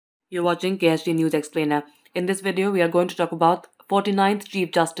You're watching KSG News Explainer. In this video, we are going to talk about 49th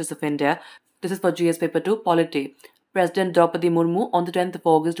Chief Justice of India. This is for GS Paper 2, Polity. President Droupadi Murmu on the 10th of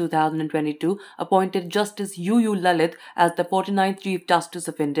August 2022 appointed Justice U U Lalit as the 49th Chief Justice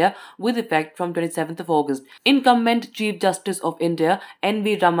of India with effect from 27th of August. Incumbent Chief Justice of India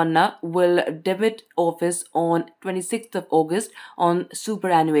N.V. Ramana will demit office on 26th of August on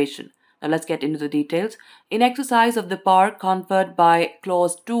superannuation. Now let's get into the details. In exercise of the power conferred by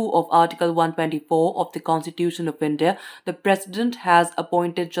Clause 2 of Article 124 of the Constitution of India, the President has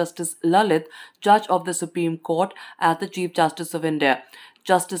appointed Justice Lalit, Judge of the Supreme Court, as the Chief Justice of India.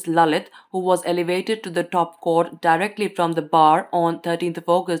 Justice Lalit, who was elevated to the top court directly from the bar on 13th of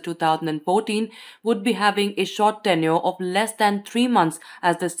August 2014, would be having a short tenure of less than 3 months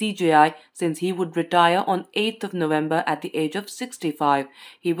as the CJI since he would retire on 8th of November at the age of 65.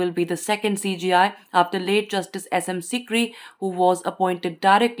 He will be the second CJI after late Justice S.M. Sikri, who was appointed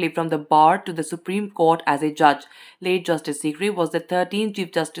directly from the bar to the Supreme Court as a judge. Late Justice Sikri was the 13th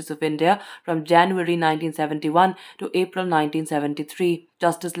Chief Justice of India from January 1971 to April 1973.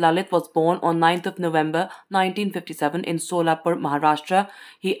 Justice Lalit was born on 9th of November 1957 in Solapur, Maharashtra.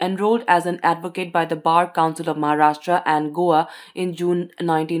 He enrolled as an advocate by the Bar Council of Maharashtra and Goa in June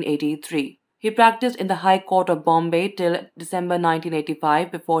 1983. He practiced in the High Court of Bombay till December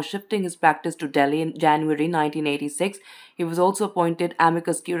 1985 before shifting his practice to Delhi in January 1986. He was also appointed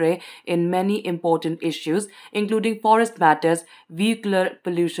amicus curiae in many important issues, including forest matters, vehicular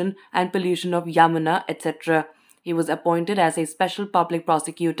pollution and pollution of Yamuna, etc. He was appointed as a special public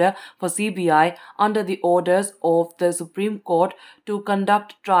prosecutor for CBI under the orders of the Supreme Court to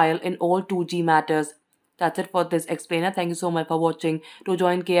conduct trial in all 2G matters. That's it for this explainer. Thank you so much for watching. To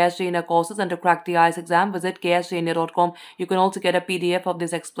join KSG in our courses and to crack the IELTS exam, visit ksgindia.com. You can also get a PDF of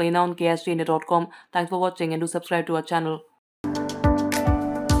this explainer on ksgindia.com. Thanks for watching and do subscribe to our channel.